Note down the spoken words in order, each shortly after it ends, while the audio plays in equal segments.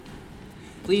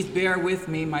Please bear with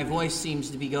me. My voice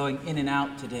seems to be going in and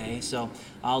out today, so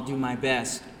I'll do my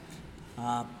best.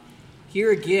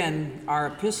 Here again, our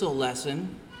epistle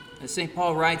lesson. As St.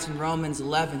 Paul writes in Romans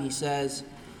 11, he says,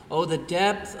 "Oh, the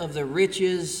depth of the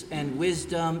riches and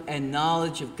wisdom and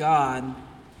knowledge of God!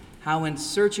 How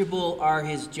unsearchable are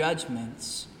his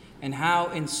judgments, and how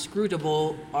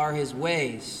inscrutable are his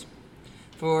ways.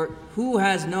 For who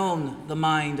has known the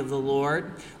mind of the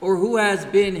Lord, or who has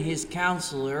been his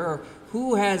counselor, or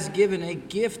who has given a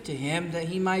gift to him that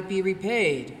he might be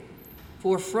repaid?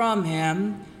 For from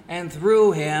him, and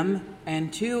through him,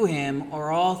 and to him are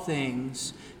all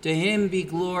things. To him be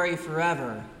glory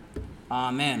forever.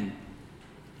 Amen."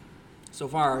 So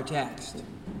far our text.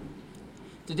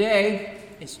 Today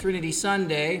is Trinity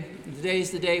Sunday, and today is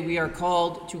the day we are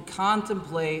called to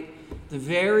contemplate the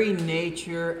very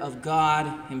nature of God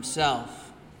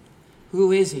himself.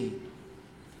 Who is he?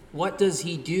 What does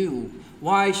he do?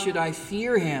 Why should I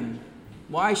fear him?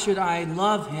 Why should I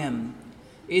love him?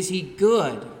 Is he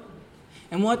good?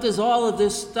 And what does all of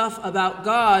this stuff about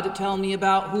God tell me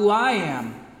about who I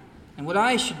am and what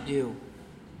I should do?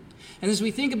 And as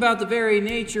we think about the very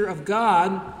nature of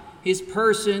God, his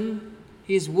person,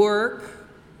 his work,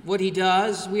 what he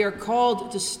does, we are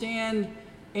called to stand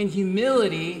in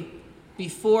humility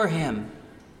before him.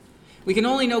 We can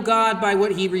only know God by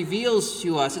what he reveals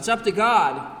to us. It's up to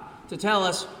God to tell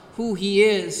us who he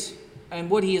is and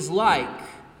what he is like.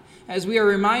 As we are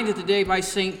reminded today by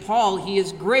St. Paul, he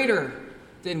is greater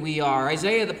than we are.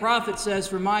 Isaiah the prophet says,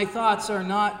 "For my thoughts are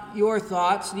not your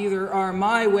thoughts, neither are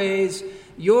my ways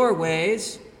your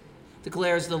ways,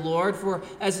 declares the Lord. For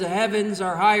as the heavens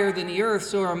are higher than the earth,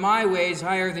 so are my ways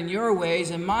higher than your ways,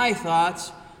 and my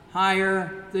thoughts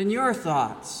higher than your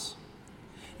thoughts."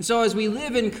 And so as we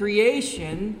live in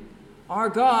creation, our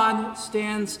God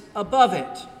stands above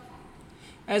it.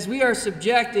 As we are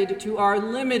subjected to our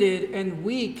limited and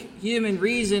weak human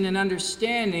reason and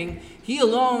understanding, he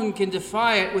alone can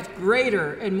defy it with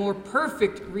greater and more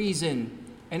perfect reason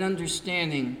and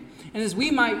understanding. And as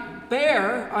we might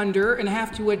bear under and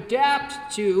have to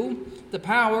adapt to the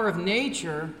power of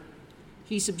nature,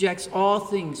 he subjects all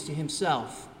things to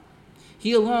himself.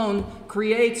 He alone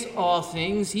creates all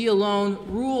things. He alone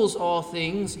rules all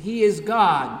things. He is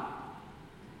God,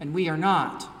 and we are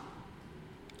not.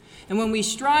 And when we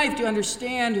strive to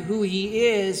understand who he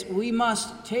is, we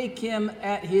must take him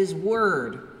at his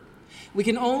word. We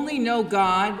can only know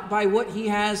God by what he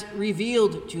has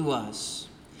revealed to us.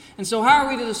 And so how are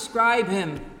we to describe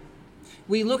him?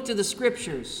 We look to the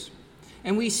scriptures,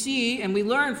 and we see and we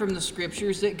learn from the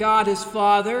scriptures that God is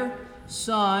Father,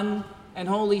 Son, and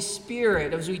Holy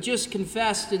Spirit, as we just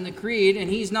confessed in the Creed. And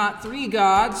he's not three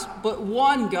gods, but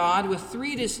one God with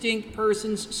three distinct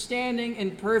persons standing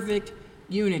in perfect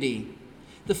unity.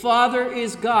 The Father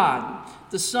is God,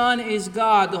 the Son is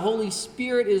God, the Holy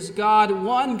Spirit is God,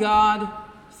 one God,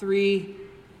 three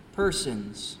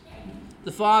persons.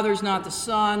 The Father is not the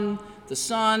Son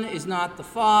is not the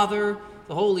Father,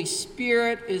 the Holy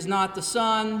Spirit is not the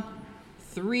Son.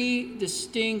 Three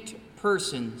distinct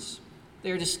persons.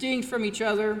 They are distinct from each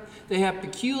other. They have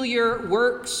peculiar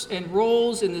works and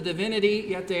roles in the divinity,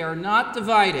 yet they are not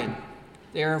divided.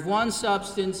 They are of one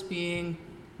substance, being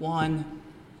one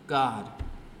God.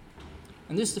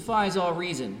 And this defies all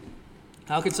reason.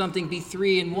 How can something be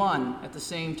three in one at the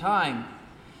same time?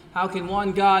 How can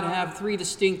one God have three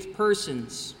distinct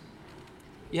persons?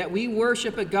 Yet we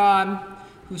worship a God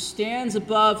who stands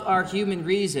above our human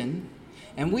reason,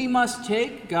 and we must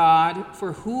take God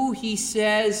for who he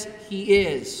says he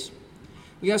is.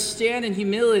 We must stand in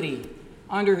humility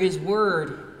under his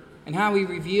word and how he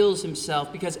reveals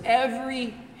himself, because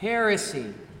every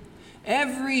heresy,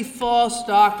 every false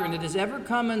doctrine that has ever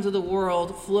come into the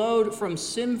world flowed from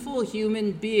sinful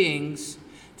human beings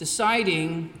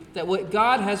deciding that what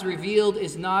God has revealed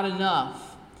is not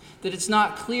enough, that it's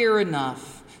not clear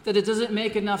enough, that it doesn't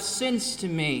make enough sense to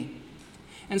me.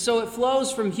 And so it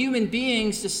flows from human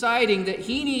beings deciding that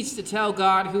he needs to tell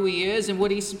God who he is and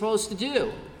what he's supposed to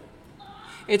do.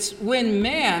 It's when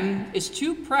man is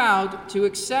too proud to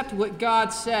accept what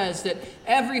God says that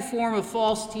every form of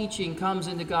false teaching comes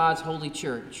into God's holy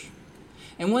church.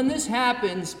 And when this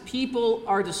happens, people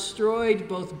are destroyed,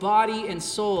 both body and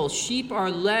soul. Sheep are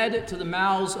led to the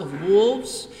mouths of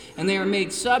wolves, and they are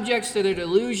made subjects to their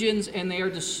delusions, and they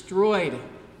are destroyed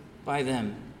by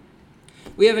them.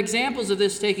 We have examples of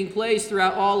this taking place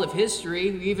throughout all of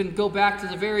history. We even go back to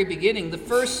the very beginning. The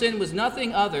first sin was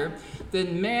nothing other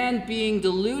than man being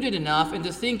deluded enough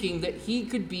into thinking that he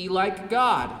could be like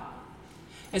God.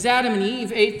 As Adam and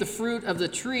Eve ate the fruit of the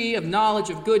tree of knowledge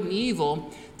of good and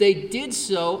evil, they did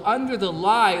so under the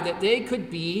lie that they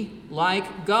could be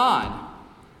like God.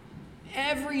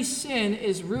 Every sin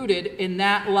is rooted in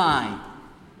that lie.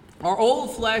 Our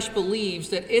old flesh believes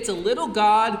that it's a little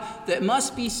God that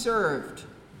must be served,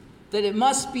 that it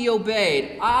must be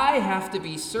obeyed. I have to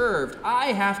be served. I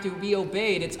have to be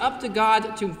obeyed. It's up to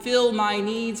God to fill my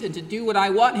needs and to do what I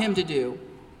want him to do.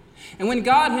 And when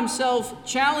God himself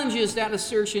challenges that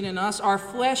assertion in us, our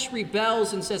flesh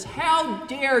rebels and says, "How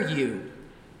dare you?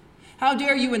 How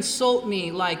dare you insult me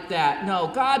like that?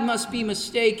 No, God must be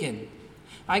mistaken.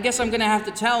 I guess I'm going to have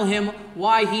to tell him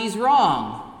why he's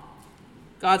wrong."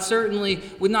 God certainly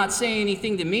would not say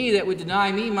anything to me that would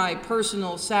deny me my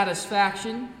personal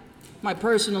satisfaction, my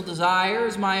personal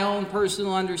desires, my own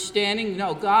personal understanding.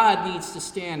 No, God needs to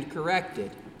stand corrected.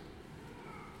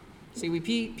 See, we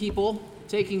people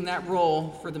taking that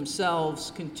role for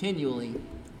themselves continually.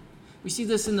 We see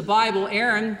this in the Bible.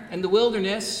 Aaron in the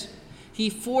wilderness, he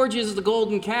forges the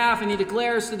golden calf and he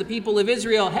declares to the people of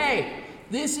Israel, "Hey,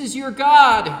 this is your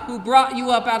God who brought you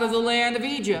up out of the land of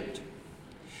Egypt."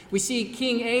 We see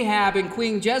King Ahab and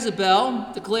Queen Jezebel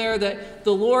declare that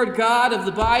the Lord God of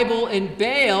the Bible and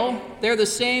Baal, they're the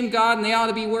same God and they ought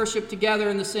to be worshipped together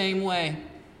in the same way.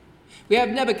 We have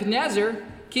Nebuchadnezzar,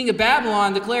 king of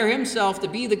Babylon, declare himself to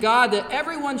be the God that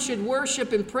everyone should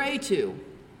worship and pray to.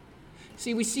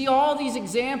 See, we see all these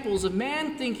examples of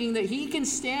man thinking that he can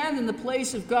stand in the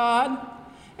place of God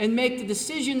and make the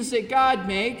decisions that God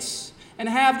makes and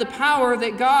have the power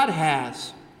that God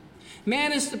has.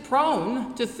 Man is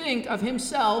prone to think of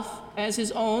himself as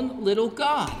his own little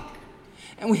God.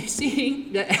 And we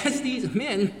see that as these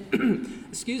men,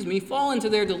 fall into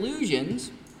their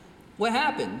delusions, what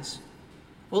happens?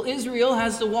 Well, Israel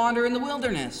has to wander in the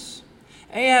wilderness.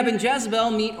 Ahab and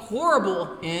Jezebel meet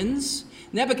horrible ends.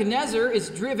 Nebuchadnezzar is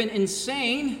driven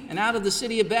insane and out of the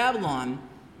city of Babylon.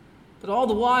 But all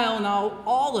the while, in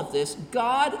all of this,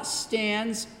 God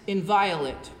stands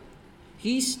inviolate.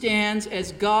 He stands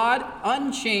as God,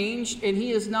 unchanged, and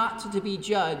he is not to be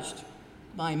judged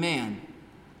by man.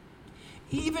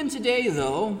 Even today,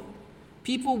 though,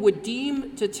 people would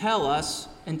deem to tell us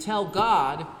and tell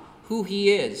God who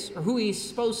he is or who he's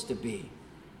supposed to be.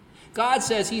 God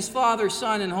says he's Father,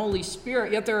 Son, and Holy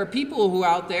Spirit, yet there are people who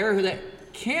out there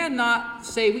that cannot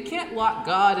say, we can't lock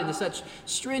God into such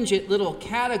stringent little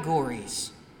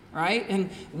categories. Right? And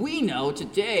we know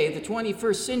today, the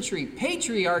 21st century,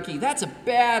 patriarchy, that's a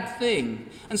bad thing.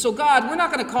 And so God, we're not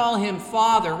going to call him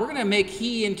Father. We're going to make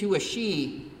he into a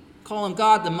she, call him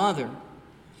God the Mother.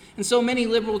 And so many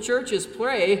liberal churches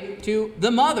pray to the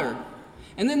Mother.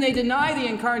 And then they deny the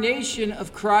incarnation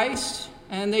of Christ,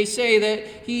 and they say that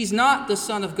he's not the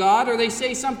Son of God, or they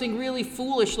say something really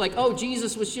foolish like, oh,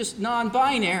 Jesus was just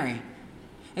non-binary.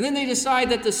 And then they decide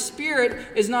that the Spirit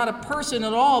is not a person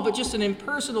at all, but just an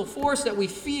impersonal force that we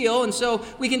feel, and so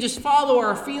we can just follow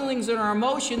our feelings and our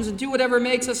emotions and do whatever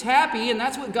makes us happy, and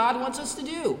that's what God wants us to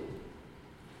do.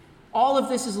 All of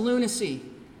this is lunacy.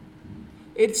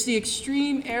 It's the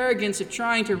extreme arrogance of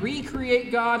trying to recreate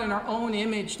God in our own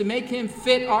image, to make him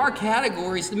fit our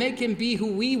categories, to make him be who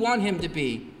we want him to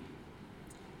be.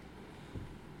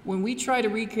 When we try to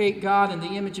recreate God in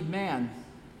the image of man,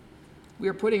 we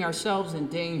are putting ourselves in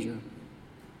danger.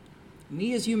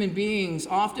 We as human beings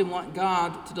often want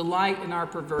God to delight in our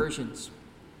perversions.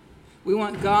 We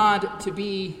want God to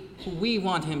be who we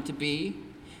want him to be,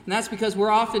 and that's because we're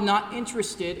often not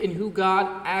interested in who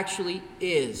God actually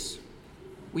is.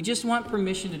 We just want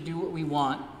permission to do what we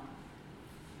want.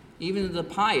 Even the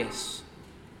pious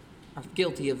are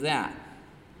guilty of that.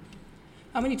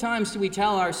 How many times do we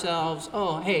tell ourselves,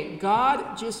 oh, hey,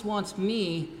 God just wants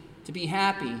me to be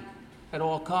happy at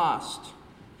all costs.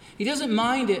 He doesn't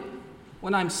mind it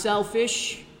when I'm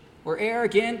selfish or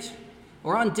arrogant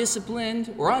or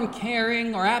undisciplined or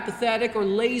uncaring or apathetic or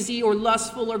lazy or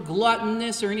lustful or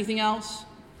gluttonous or anything else.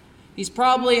 He's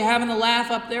probably having a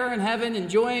laugh up there in heaven,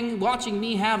 enjoying watching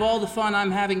me have all the fun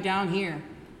I'm having down here.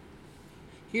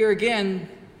 Here again,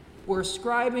 we're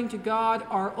ascribing to God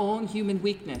our own human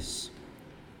weakness.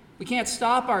 We can't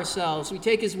stop ourselves. We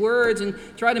take his words and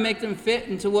try to make them fit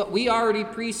into what we already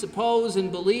presuppose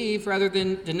and believe rather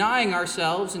than denying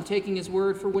ourselves and taking his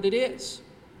word for what it is.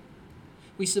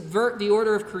 We subvert the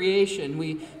order of creation.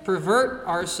 We pervert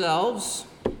ourselves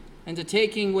into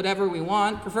taking whatever we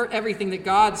want, pervert everything that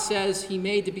God says he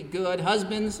made to be good.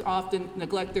 Husbands often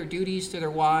neglect their duties to their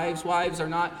wives. Wives are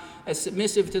not as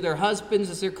submissive to their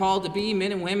husbands as they're called to be.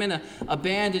 Men and women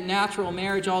abandon natural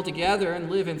marriage altogether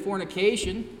and live in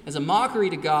fornication as a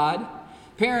mockery to God.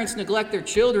 Parents neglect their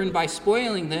children by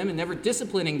spoiling them and never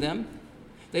disciplining them.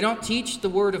 They don't teach the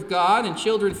Word of God, and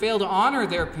children fail to honor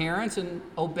their parents and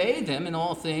obey them in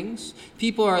all things.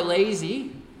 People are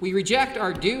lazy. We reject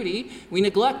our duty. We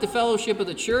neglect the fellowship of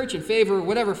the church in favor of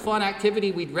whatever fun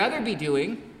activity we'd rather be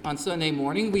doing on Sunday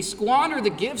morning. We squander the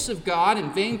gifts of God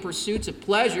in vain pursuits of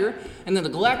pleasure and the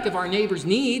neglect of our neighbor's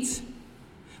needs.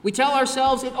 We tell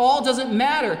ourselves it all doesn't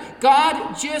matter.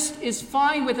 God just is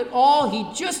fine with it all.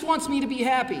 He just wants me to be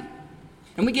happy.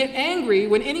 And we get angry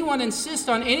when anyone insists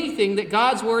on anything that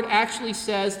God's word actually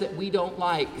says that we don't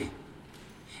like.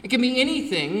 It can be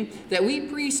anything that we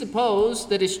presuppose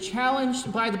that is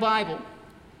challenged by the Bible.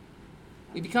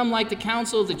 We become like the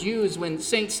council of the Jews when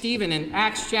St. Stephen in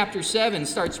Acts chapter 7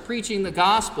 starts preaching the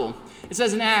gospel. It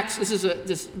says in Acts, this is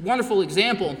this wonderful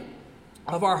example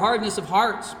of our hardness of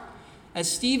hearts. As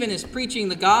Stephen is preaching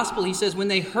the gospel, he says, when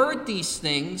they heard these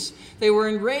things, they were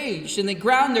enraged and they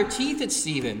ground their teeth at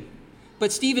Stephen.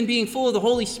 But Stephen, being full of the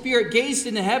Holy Spirit, gazed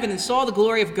into heaven and saw the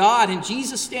glory of God and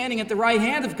Jesus standing at the right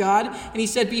hand of God. And he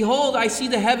said, behold, I see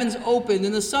the heavens opened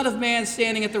and the Son of Man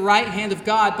standing at the right hand of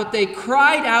God. But they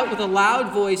cried out with a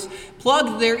loud voice,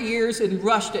 plugged their ears, and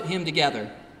rushed at him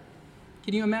together.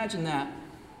 Can you imagine that?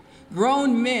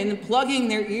 Grown men plugging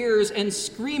their ears and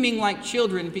screaming like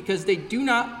children because they do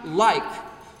not like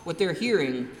what they're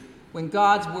hearing when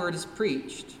God's word is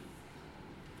preached.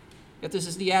 Yet this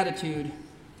is the attitude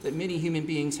that many human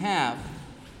beings have.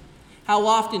 How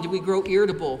often do we grow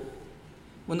irritable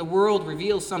when the world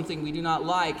reveals something we do not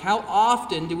like? How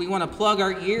often do we want to plug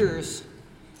our ears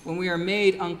when we are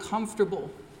made uncomfortable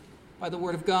by the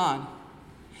word of God?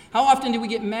 How often do we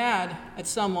get mad at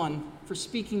someone for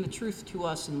speaking the truth to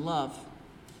us in love?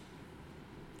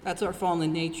 That's our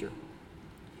fallen nature.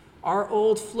 Our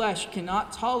old flesh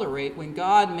cannot tolerate when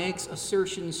God makes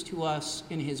assertions to us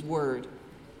in his word.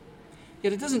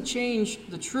 Yet it doesn't change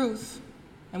the truth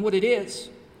and what it is.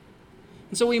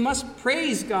 And so we must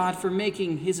praise God for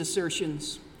making his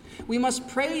assertions. We must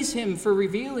praise him for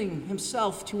revealing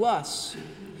himself to us,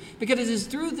 because it is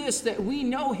through this that we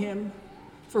know him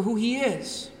for who he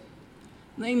is.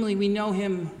 Namely, we know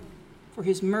him for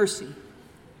his mercy.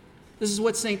 This is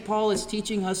what St. Paul is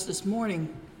teaching us this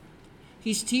morning.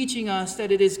 He's teaching us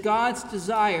that it is God's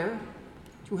desire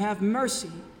to have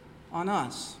mercy on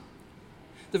us.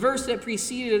 The verse that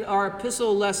preceded our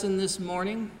epistle lesson this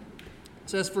morning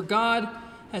says, for God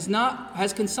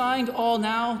has consigned all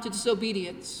now to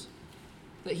disobedience,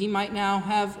 that he might now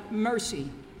have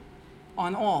mercy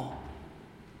on all.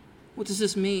 What does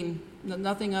this mean?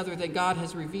 Nothing other than God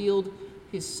has revealed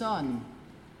his Son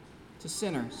to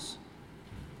sinners.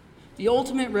 The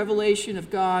ultimate revelation of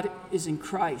God is in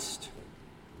Christ.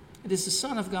 It is the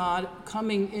Son of God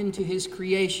coming into his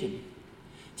creation,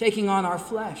 taking on our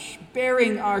flesh,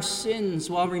 bearing our sins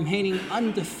while remaining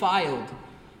undefiled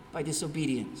by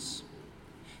disobedience.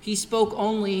 He spoke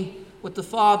only what the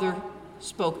Father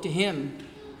spoke to him.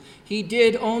 He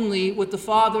did only what the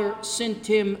Father sent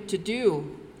him to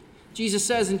do. Jesus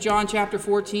says in John chapter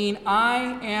 14,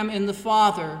 I am in the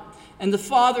Father, and the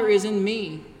Father is in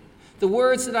me. The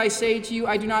words that I say to you,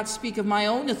 I do not speak of my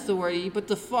own authority, but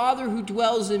the Father who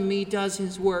dwells in me does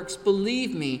his works.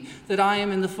 Believe me that I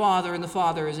am in the Father and the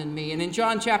Father is in me. And in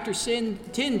John chapter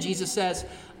 10, Jesus says,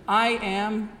 I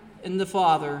am in the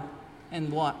Father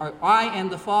and one, or I and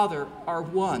the Father are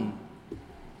one.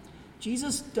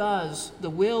 Jesus does the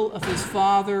will of his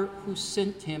Father who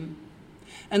sent him.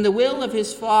 And the will of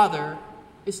his Father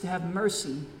is to have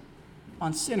mercy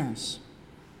on sinners.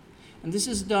 And this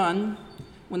is done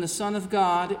when the Son of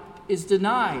God is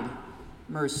denied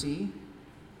mercy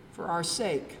for our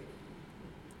sake.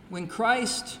 When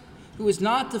Christ, who is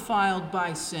not defiled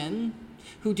by sin,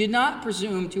 who did not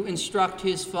presume to instruct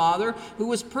his Father, who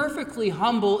was perfectly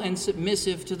humble and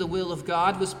submissive to the will of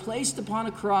God, was placed upon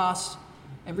a cross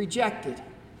and rejected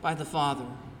by the Father.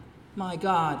 My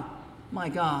God,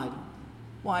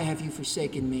 why have you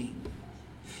forsaken me?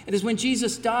 It is when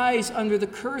Jesus dies under the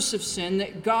curse of sin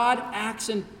that God acts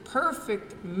in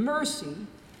perfect mercy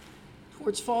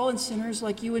towards fallen sinners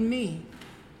like you and me.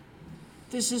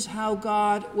 This is how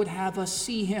God would have us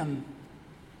see him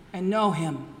and know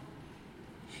him.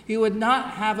 He would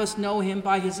not have us know him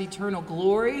by his eternal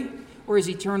glory or his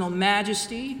eternal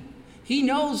majesty. He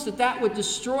knows that that would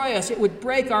destroy us. It would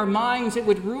break our minds. It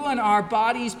would ruin our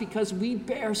bodies because we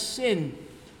bear sin.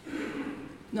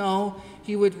 No,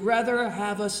 he would rather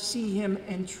have us see him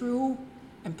in true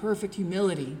and perfect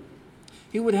humility.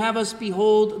 He would have us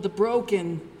behold the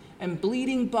broken and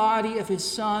bleeding body of his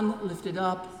Son lifted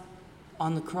up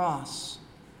on the cross.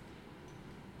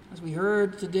 As we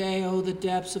heard today, oh, the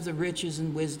depths of the riches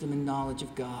and wisdom and knowledge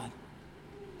of God.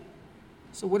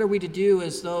 So what are we to do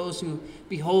as those who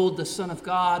behold the Son of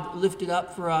God lifted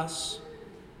up for us?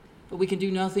 But we can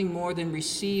do nothing more than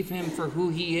receive him for who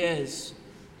he is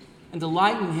and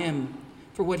delight in him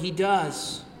for what he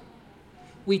does.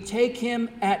 We take him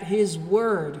at his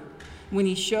word when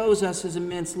he shows us his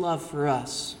immense love for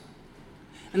us.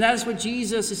 And that is what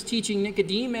Jesus is teaching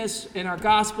Nicodemus in our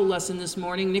gospel lesson this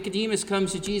morning. Nicodemus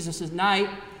comes to Jesus at night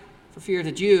for fear of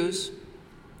the Jews,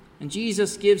 and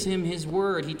Jesus gives him his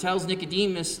word. He tells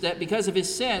Nicodemus that because of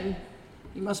his sin,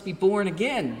 he must be born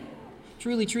again.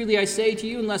 Truly, truly, I say to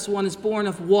you, unless one is born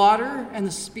of water and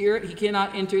the Spirit, he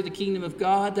cannot enter the kingdom of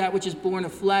God. That which is born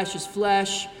of flesh is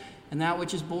flesh, and that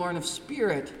which is born of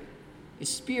spirit is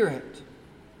spirit.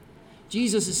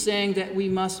 Jesus is saying that we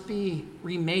must be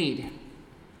remade.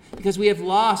 Because we have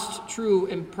lost true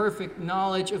and perfect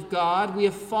knowledge of God. We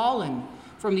have fallen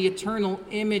from the eternal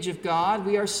image of God.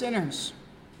 We are sinners.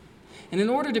 And in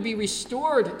order to be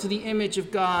restored to the image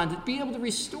of God, to be able to be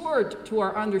restored to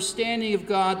our understanding of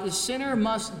God, the sinner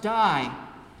must die.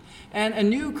 And a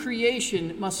new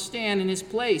creation must stand in his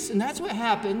place. And that's what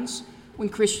happens when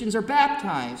Christians are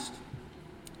baptized.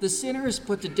 The sinner is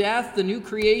put to death. The new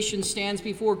creation stands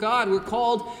before God. We're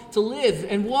called to live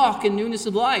and walk in newness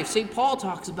of life. St. Paul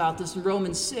talks about this in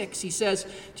Romans 6. He says,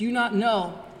 "Do you not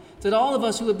know that all of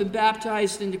us who have been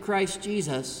baptized into Christ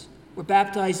Jesus were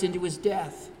baptized into his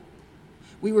death?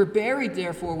 We were buried,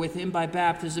 therefore, with him by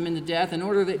baptism into death, in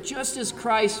order that just as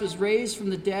Christ was raised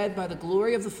from the dead by the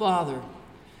glory of the Father,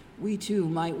 we too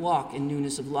might walk in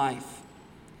newness of life.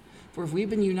 For if we've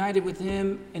been united with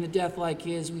him in a death like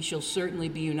his, we shall certainly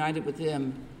be united with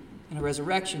him in a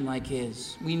resurrection like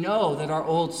his. We know that our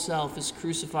old self is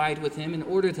crucified with him in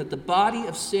order that the body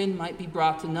of sin might be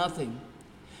brought to nothing,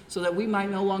 so that we might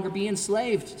no longer be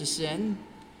enslaved to sin.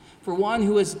 For one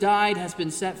who has died has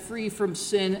been set free from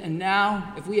sin, and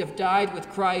now, if we have died with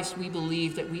Christ, we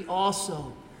believe that we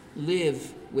also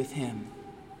live with him."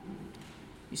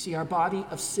 You see, our body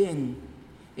of sin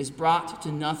is brought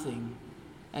to nothing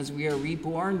as we are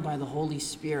reborn by the Holy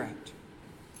Spirit.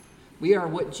 We are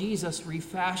what Jesus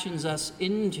refashions us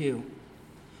into.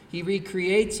 He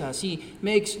recreates us. He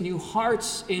makes new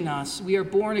hearts in us. We are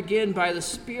born again by the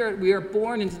Spirit. We are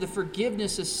born into the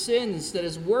forgiveness of sins that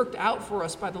is worked out for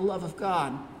us by the love of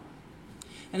God.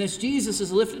 And as Jesus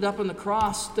is lifted up on the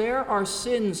cross, there our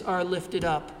sins are lifted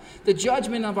up. The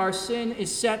judgment of our sin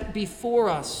is set before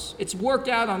us. It's worked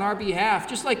out on our behalf,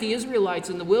 just like the Israelites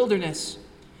in the wilderness.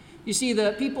 You see,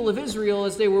 the people of Israel,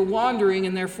 as they were wandering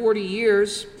in their 40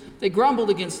 years, they grumbled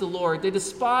against the Lord. They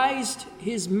despised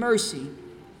his mercy.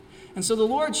 And so the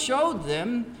Lord showed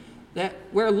them that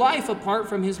where life apart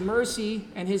from his mercy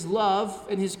and his love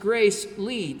and his grace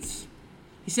leads.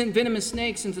 He sent venomous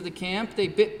snakes into the camp. They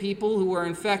bit people who were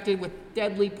infected with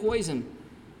deadly poison.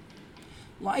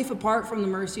 Life apart from the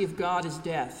mercy of God is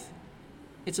death.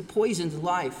 It's a poisoned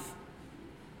life.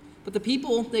 But the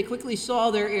people, they quickly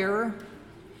saw their error,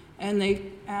 and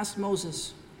they asked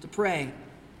Moses to pray.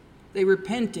 They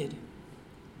repented.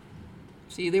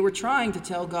 See, they were trying to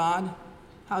tell God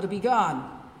how to be God.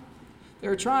 They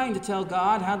were trying to tell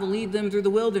God how to lead them through the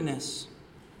wilderness.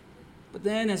 But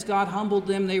then, as God humbled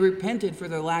them, they repented for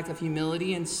their lack of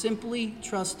humility and simply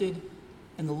trusted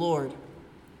in the Lord.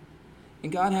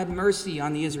 And God had mercy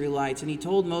on the Israelites, and he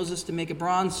told Moses to make a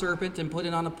bronze serpent and put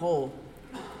it on a pole.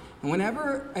 And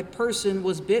whenever a person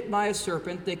was bit by a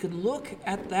serpent, they could look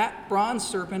at that bronze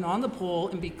serpent on the pole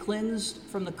and be cleansed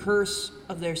from the curse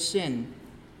of their sin.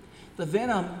 The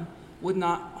venom would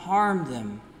not harm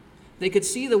them. They could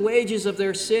see the wages of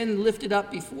their sin lifted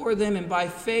up before them, and by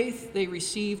faith they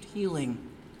received healing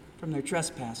from their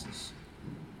trespasses.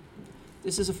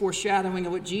 This is a foreshadowing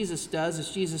of what Jesus does, as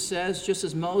Jesus says, just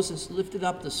as Moses lifted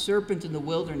up the serpent in the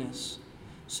wilderness,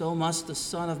 so must the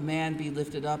Son of Man be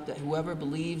lifted up, that whoever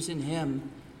believes in him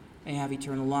may have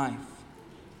eternal life.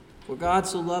 For God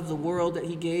so loved the world that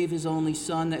he gave his only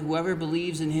Son, that whoever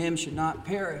believes in him should not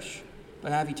perish,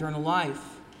 but have eternal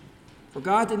life. For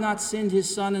God did not send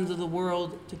his Son into the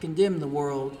world to condemn the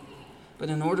world, but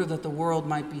in order that the world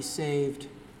might be saved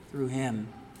through him.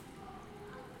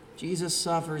 Jesus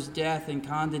suffers death and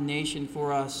condemnation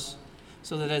for us,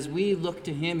 so that as we look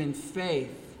to him in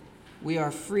faith, we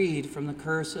are freed from the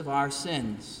curse of our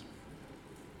sins.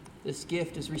 This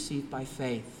gift is received by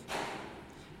faith.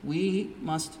 We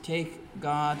must take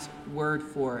God's word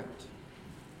for it.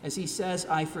 As he says,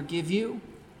 "I forgive you,"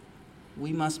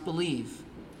 we must believe.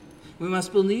 We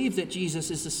must believe that Jesus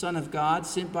is the Son of God,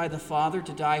 sent by the Father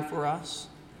to die for us.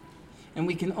 And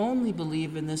we can only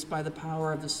believe in this by the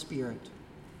power of the Spirit.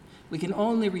 We can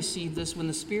only receive this when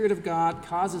the Spirit of God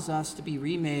causes us to be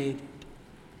remade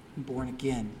and born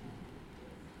again.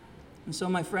 And so,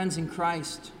 my friends in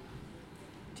Christ,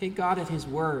 take God at his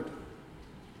word.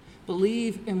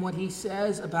 Believe in what he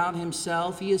says about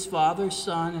himself. He is Father,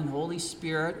 Son, and Holy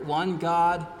Spirit, one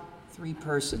God, three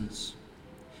persons.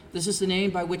 This is the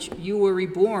name by which you were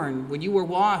reborn. When you were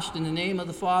washed in the name of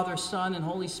the Father, Son, and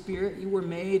Holy Spirit, you were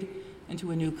made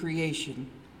into a new creation.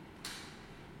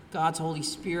 God's Holy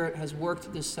Spirit has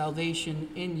worked this salvation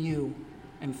in you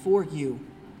and for you.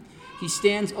 He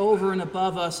stands over and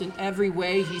above us in every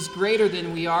way. He's greater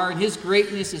than we are, and his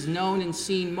greatness is known and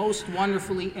seen most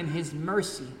wonderfully in his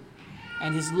mercy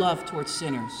and his love towards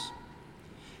sinners.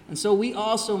 And so we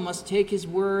also must take his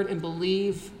word and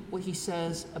believe what he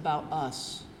says about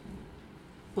us.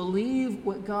 Believe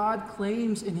what God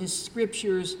claims in his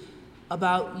scriptures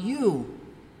about you,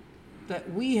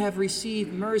 that we have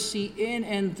received mercy in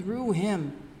and through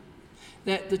him,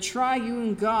 that the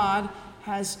triune God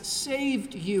has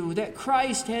saved you, that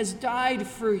Christ has died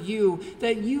for you,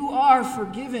 that you are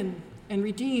forgiven and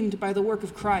redeemed by the work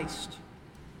of Christ.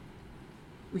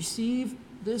 Receive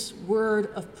this word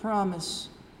of promise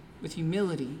with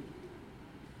humility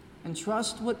and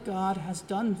trust what God has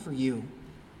done for you,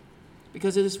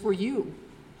 because it is for you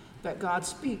that God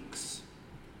speaks.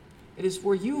 It is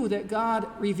for you that God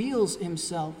reveals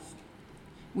himself.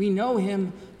 We know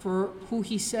him for who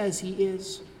he says he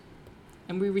is,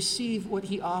 and we receive what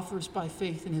he offers by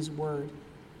faith in his word.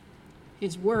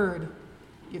 His word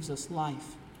gives us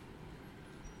life.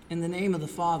 In the name of the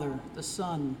Father, the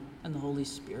Son, and the Holy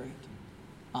Spirit.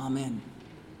 Amen.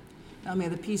 Now may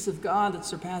the peace of God that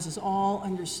surpasses all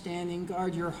understanding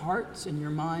guard your hearts and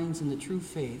your minds in the true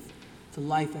faith to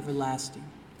life everlasting.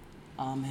 Amen.